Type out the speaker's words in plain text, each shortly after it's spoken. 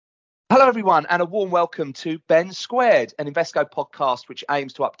Hello, everyone, and a warm welcome to Ben Squared, an Invesco podcast which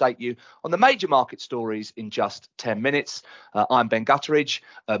aims to update you on the major market stories in just 10 minutes. I'm Ben Gutteridge,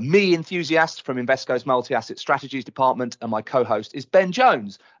 a me enthusiast from Invesco's multi-asset strategies department, and my co-host is Ben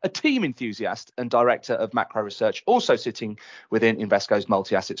Jones, a team enthusiast and director of macro research, also sitting within Invesco's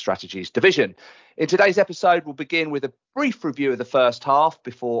multi-asset strategies division. In today's episode, we'll begin with a brief review of the first half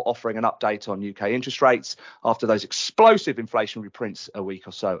before offering an update on UK interest rates after those explosive inflationary prints a week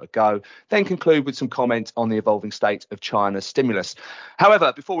or so ago, then conclude with some comment on the evolving state of China's stimulus.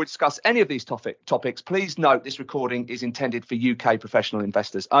 However, before we discuss any of these topics, please note this recording is intended for UK professional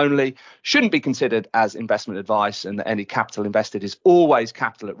investors only, shouldn't be considered as investment advice, and that any capital invested is always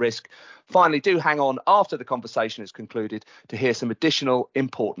capital at risk. Finally, do hang on after the conversation is concluded to hear some additional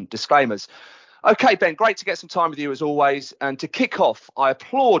important disclaimers. Okay, Ben, great to get some time with you as always. And to kick off, I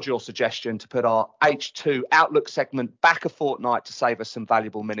applaud your suggestion to put our H2 Outlook segment back a fortnight to save us some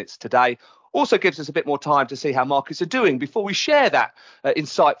valuable minutes today. Also gives us a bit more time to see how markets are doing before we share that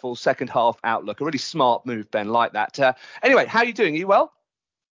insightful second half outlook. A really smart move, Ben, like that. Anyway, how are you doing? Are you well?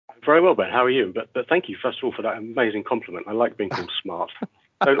 Very well, Ben. How are you? But thank you, first of all, for that amazing compliment. I like being called smart.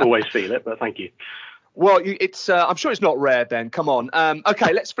 Don't always feel it, but thank you. Well, I'm sure it's not rare, Ben. Come on.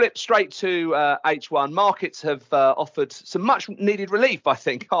 Okay, let's flip straight to H1. Markets have offered some much needed relief, I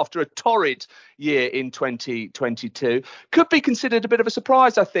think, after a torrid year in 2022. Could be considered a bit of a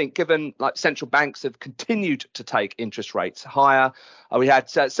surprise, I think, given like central banks have continued to take interest rates higher. We had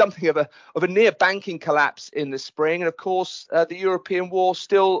something of a near banking collapse in the spring, and of course, the European war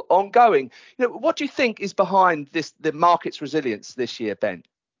still ongoing. What do you think is behind the market's resilience this year, Ben?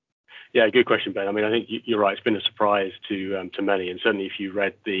 Yeah, good question, Ben. I mean, I think you're right. It's been a surprise to many, and certainly if you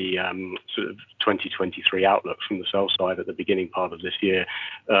read the sort of 2023 outlooks from the sell side at the beginning part of this year,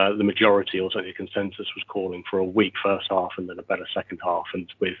 the majority, or certainly consensus, was calling for a weak first half and then a better second half. And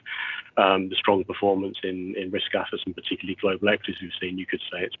with the strong performance in risk assets and particularly global equities we've seen, you could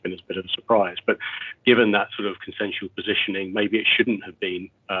say it's been a bit of a surprise. But given that sort of consensual positioning, maybe it shouldn't have been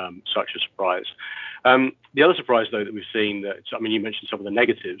such a surprise. The other surprise, though, that we've seen, you mentioned some of the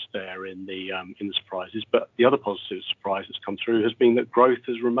negatives there in the surprises, but the other positive surprise that's come through has been that growth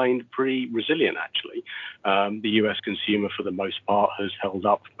has remained pretty resilient, actually. The US consumer, for the most part, has held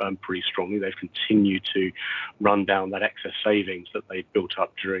up pretty strongly. They've continued to run down that excess savings that they built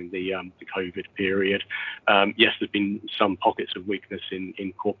up during the COVID period. Yes, there's been some pockets of weakness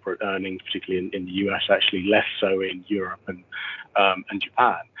in corporate earnings, particularly in the US, actually less so in Europe and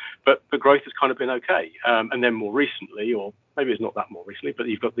Japan. But growth has kind of been okay. And then more recently, or maybe it's not that more recently, but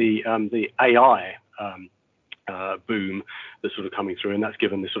you've got the AI boom that's sort of coming through, and that's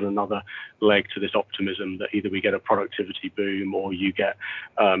given this sort of another leg to this optimism that either we get a productivity boom or you get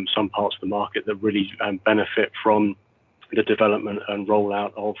some parts of the market that really benefit from the development and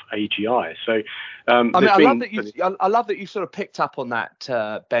rollout of AGI. So, I love that you sort of picked up on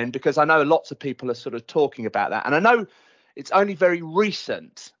that, Ben, because I know lots of people are sort of talking about that, and I know it's only very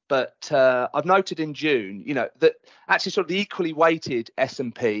recent, but I've noted in June, that actually sort of the equally weighted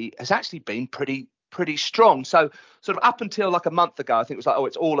S&P has actually been pretty strong. So sort of up until like a month ago, I think it was like,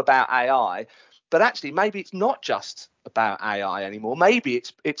 it's all about AI. But actually, maybe it's not just about AI anymore. Maybe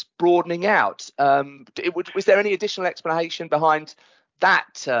it's broadening out. Was there any additional explanation behind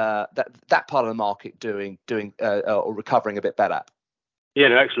that part of the market doing or recovering a bit better? Yeah,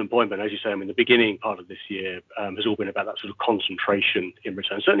 no, excellent point, Ben. As you say, the beginning part of this year has all been about that sort of concentration in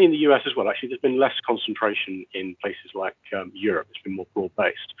returns. Certainly in the US as well. Actually, there's been less concentration in places like Europe. It's been more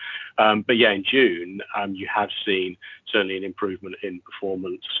broad-based. But yeah, in June, you have seen certainly an improvement in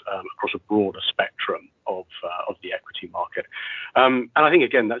performance across a broader spectrum of the equity market. And I think,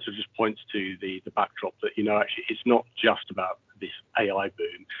 again, that sort of just points to the backdrop that, actually, it's not just about this AI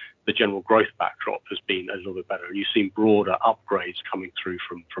boom. The general growth backdrop has been a little bit better. You've seen broader upgrades coming through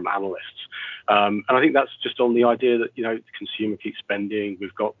from analysts. And I think that's just on the idea that, the consumer keeps spending.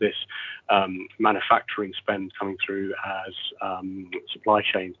 We've got this manufacturing spend coming through as supply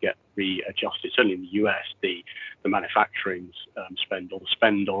chains get readjusted. Certainly in the US, the manufacturing spend, or the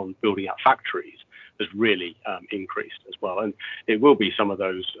spend on building out factories, has really increased as well. And it will be some of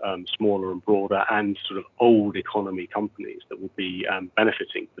those smaller and broader and sort of old economy companies that will be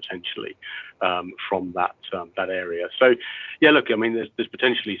benefiting potentially from that area. So, yeah, look, there's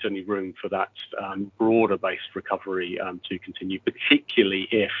potentially certainly room for that broader based recovery to continue, particularly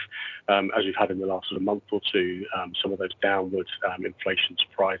if, as we've had in the last sort of month or two, some of those downward inflation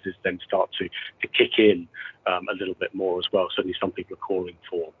surprises then start to kick in a little bit more as well. Certainly some people are calling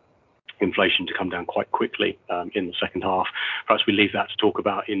for inflation to come down quite quickly in the second half. Perhaps we leave that to talk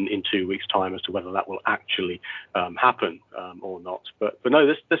about in 2 weeks' time as to whether that will actually happen or not. But no,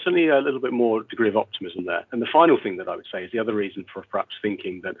 there's certainly a little bit more degree of optimism there. And the final thing that I would say is the other reason for perhaps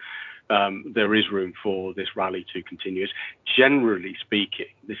thinking that there is room for this rally to continue is, generally speaking,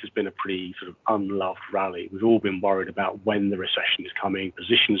 this has been a pretty sort of unloved rally. We've all been worried about when the recession is coming,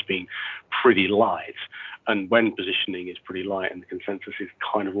 positions being pretty light. And when positioning is pretty light and the consensus is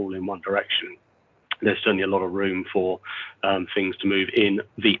kind of all in one direction, there's certainly a lot of room for things to move in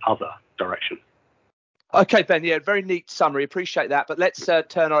the other direction. Okay, Ben, yeah, very neat summary. Appreciate that. But let's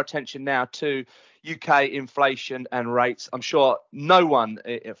turn our attention now to UK inflation and rates. I'm sure no one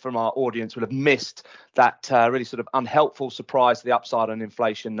from our audience will have missed that really sort of unhelpful surprise to the upside on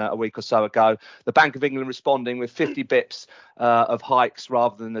inflation a week or so ago. The Bank of England responding with 50 bips of hikes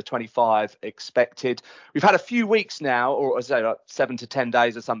rather than the 25 expected. We've had a few weeks now, or as I say, like 7 to 10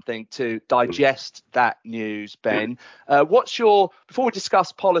 days or something, to digest that news, Ben. Before we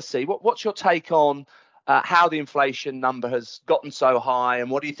discuss policy, what's your take on how the inflation number has gotten so high,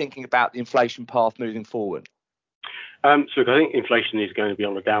 and what are you thinking about the inflation path moving forward? So I think inflation is going to be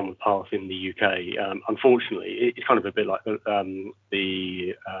on a downward path in the UK. Unfortunately, it's kind of a bit like the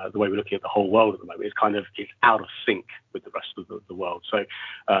way we're looking at the whole world at the moment. It's out of sync with the rest of the world. So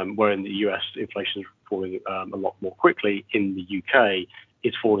where in the US inflation is falling a lot more quickly, in the UK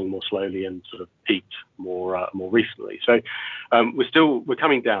it's falling more slowly and sort of peaked more recently. So we're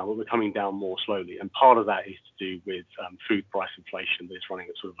coming down, but we're coming down more slowly. And part of that is to do with food price inflation that's running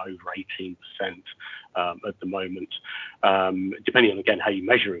at sort of over 18% at the moment. Depending on, again, how you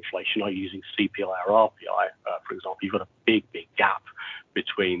measure inflation, are you using CPI or RPI, for example, you've got a big gap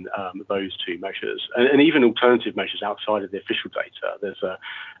between those two measures. And even alternative measures outside of the official data. There's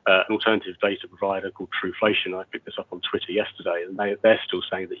an alternative data provider called Trueflation. I picked this up on Twitter yesterday, and they're still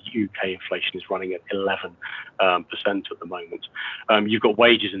saying that UK inflation is running at 11% at the moment. You've got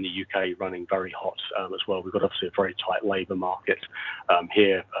wages in the UK running very hot as well. We've got obviously a very tight labour market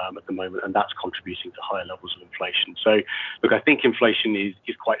here at the moment, and that's contributing to higher levels of inflation. So, look, I think inflation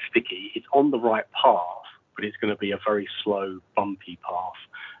is quite sticky. It's on the right path, but it's going to be a very slow, bumpy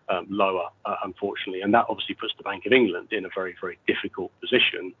path lower, unfortunately. And that obviously puts the Bank of England in a very, very difficult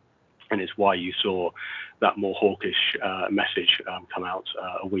position. And it's why you saw that more hawkish message come out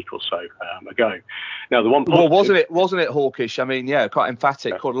a week or so ago. Now, the one positive, wasn't it hawkish? I mean, yeah, quite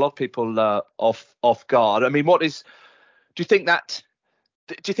emphatic. Caught a lot of people off guard. I mean, do you think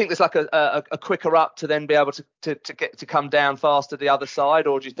there's like a quicker up to then be able to get to come down faster the other side,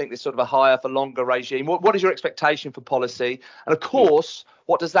 or do you think there's sort of a higher for longer regime? What is your expectation for policy? And of course,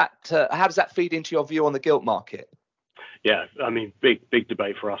 how does that feed into your view on the gilt market? Yeah, I mean, big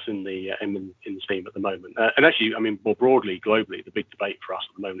debate for us in the team at the moment. And actually, I mean, more broadly, globally, the big debate for us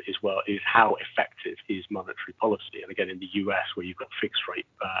at the moment is how effective is monetary policy? And again, in the US, where you've got fixed rate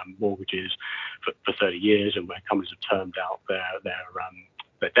mortgages for 30 years, and where companies have termed out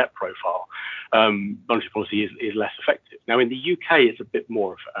their debt profile, monetary policy is less effective. Now, in the UK, it's a bit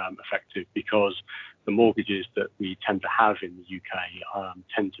more effective because the mortgages that we tend to have in the UK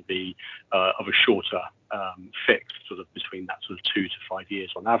tend to be of a shorter fixed, sort of between that sort of 2 to 5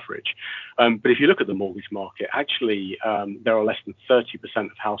 years on average. But if you look at the mortgage market, actually, there are less than 30%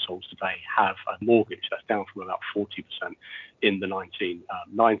 of households today have a mortgage. That's down from about 40% in the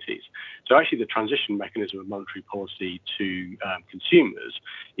 1990s. So actually, the transition mechanism of monetary policy to consumers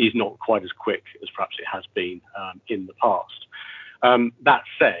is not quite as quick as perhaps it has been in the past. That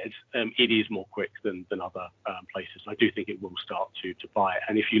said, it is more quick than other places. I do think it will start to buy it.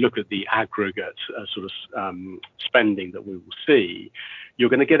 And if you look at the aggregate sort of spending that we will see, you're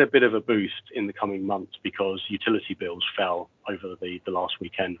going to get a bit of a boost in the coming months because utility bills fell over the last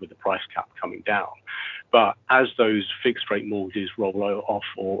weekend with the price cap coming down. But as those fixed rate mortgages roll off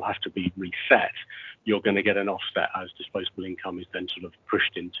or have to be reset, you're going to get an offset as disposable income is then sort of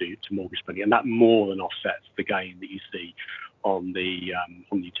pushed into mortgage spending. And that more than offsets the gain that you see on the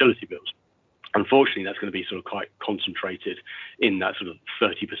utility bills. Unfortunately, that's going to be sort of quite concentrated in that sort of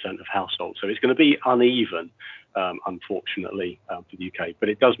 30% of households. So it's going to be uneven, unfortunately, for the UK. But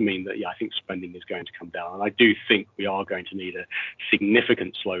it does mean that, I think spending is going to come down. And I do think we are going to need a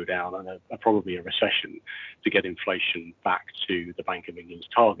significant slowdown and probably a recession to get inflation back to the Bank of England's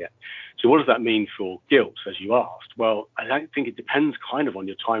target. So what does that mean for gilts, as you asked? Well, I don't think it depends kind of on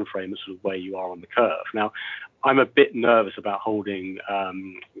your time frame and sort of where you are on the curve. Now, I'm a bit nervous about holding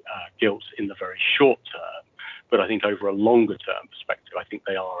gilts in the very short term, but I think over a longer term perspective, I think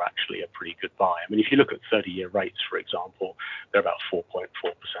they are actually a pretty good buy. I mean, if you look at 30-year rates, for example, they're about 4.4%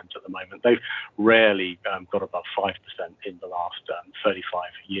 at the moment. They've rarely got above 5% in the last 35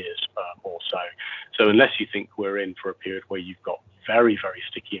 years so. So unless you think we're in for a period where you've got very, very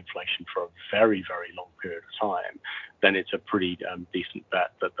sticky inflation for a very, very long period of time, then it's a pretty decent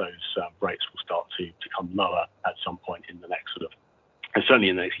bet that those rates will start to come lower at some point in the next sort of, and certainly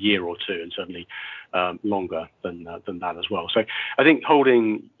in the next year or two, and certainly longer than that as well. So I think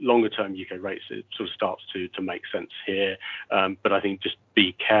holding longer term UK rates, it sort of starts to make sense here. But I think just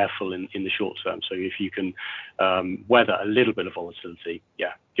be careful in the short term. So if you can weather a little bit of volatility,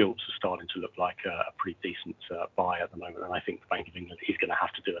 gilts are starting to look like a pretty decent buy at the moment. And I think the Bank of England is going to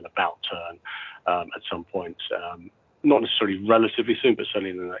have to do an about turn at some point, not necessarily relatively soon, but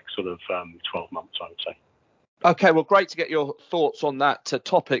certainly in the next sort of 12 months, I would say. Okay, well, great to get your thoughts on that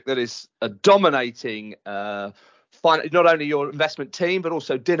topic that is dominating not only your investment team, but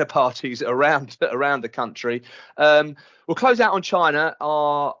also dinner parties around the country. We'll close out on China.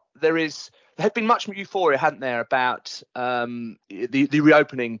 There had been much euphoria, hadn't there, about the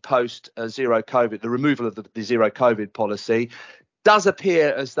reopening post zero COVID, the removal of the zero COVID policy. Does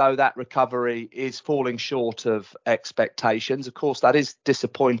appear as though that recovery is falling short of expectations. Of course, that is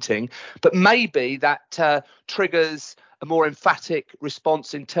disappointing, but maybe that triggers a more emphatic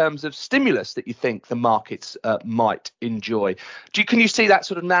response in terms of stimulus that you think the markets might enjoy. Can you see that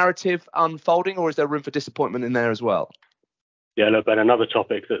sort of narrative unfolding, or is there room for disappointment in there as well? Yeah, look, Ben, another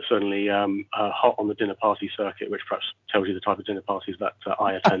topic that's certainly hot on the dinner party circuit, which perhaps tells you the type of dinner parties that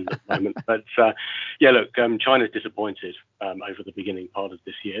I attend at the moment. But look, China's disappointed over the beginning part of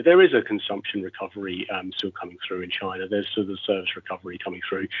this year. There is a consumption recovery still coming through in China. There's sort of service recovery coming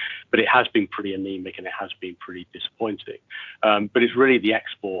through, but it has been pretty anemic and it has been pretty disappointing. But it's really the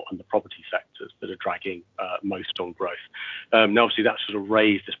export and the property sectors that are dragging most on growth. Now, obviously, that sort of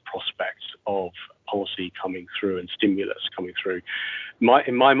raised this prospect of policy coming through and stimulus coming through.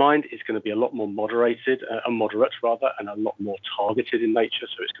 In my mind, it's going to be a lot more moderate rather, and a lot more targeted in nature.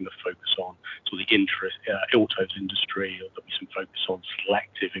 So it's going to focus on sort of the autos industry, or there'll be some focus on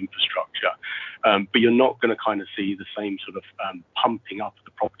selective infrastructure. But you're not going to kind of see the same sort of pumping up of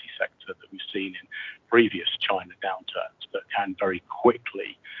the property sector that we've seen in previous China downturns that can very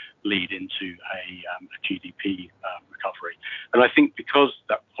quickly lead into a GDP recovery. And I think because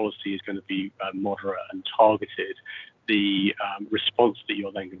that policy is going to be moderate and targeted, the response that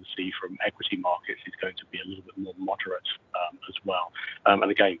you're then going to see from equity markets is going to be a little bit more moderate as well. And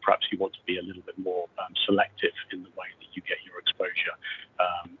again, perhaps you want to be a little bit more selective in the way that you get your exposure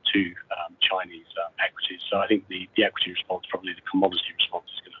to Chinese equities. So I think the equity response, probably the commodity response,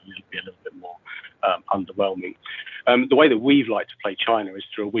 is going to be a little bit more underwhelming. The way that we've liked to play China is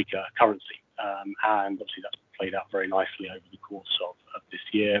through a weaker currency. And obviously that's played out very nicely over the course of this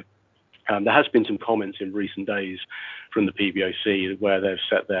year. There has been some comments in recent days from the PBOC where they've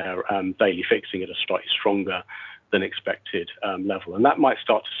set their daily fixing at a slightly stronger than expected level. And that might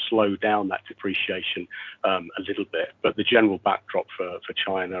start to slow down that depreciation a little bit. But the general backdrop for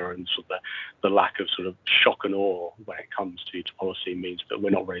China and sort of the lack of sort of shock and awe when it comes to policy means that we're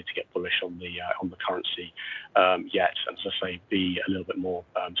not ready to get bullish on the currency yet. And as I say, be a little bit more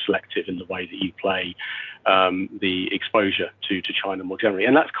selective in the way that you play the exposure to China more generally.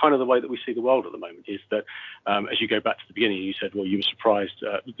 And that's kind of the way that we see the world at the moment, is that as you go back to the beginning, you said, well, you were surprised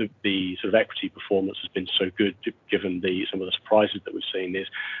the sort of equity performance has been so good given some of the surprises that we've seen.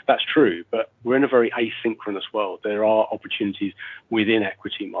 That's true, but we're in a very asynchronous world. There are opportunities within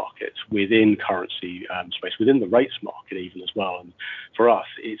equity markets, within currency space, within the rates market even as well. And for us,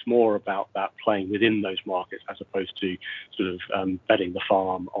 it's more about that playing within those markets as opposed to sort of betting the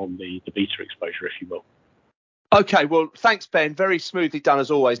farm on the beta exposure, if you will. Okay, well, thanks, Ben. Very smoothly done as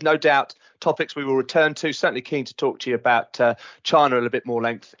always. No doubt topics we will return to. Certainly keen to talk to you about China a little bit more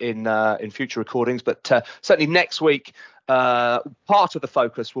length in future recordings. But certainly next week, part of the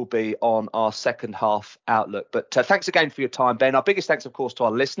focus will be on our second half outlook. But thanks again for your time, Ben. Our biggest thanks, of course, to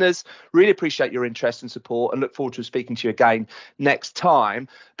our listeners. Really appreciate your interest and support and look forward to speaking to you again next time.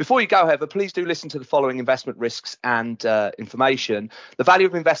 Before you go, however, please do listen to the following investment risks and information. The value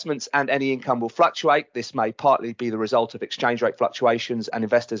of investments and any income will fluctuate. This may partly be the result of exchange rate fluctuations, and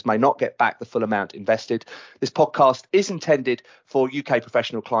investors may not get back the full amount invested. This podcast is intended for UK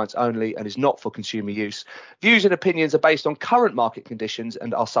professional clients only and is not for consumer use. Views and opinions are based on current market conditions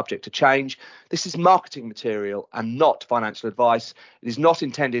and are subject to change. This is marketing material and not financial advice. It is not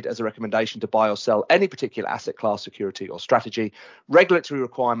intended as a recommendation to buy or sell any particular asset class, security or strategy. Regulatory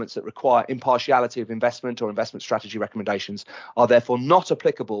requirements that require impartiality of investment or investment strategy recommendations are therefore not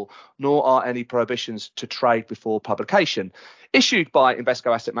applicable, nor are any prohibitions to trade before publication. Issued by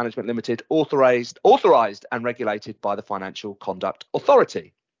Invesco Asset Management Limited, authorised and regulated by the Financial Conduct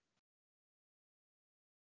Authority.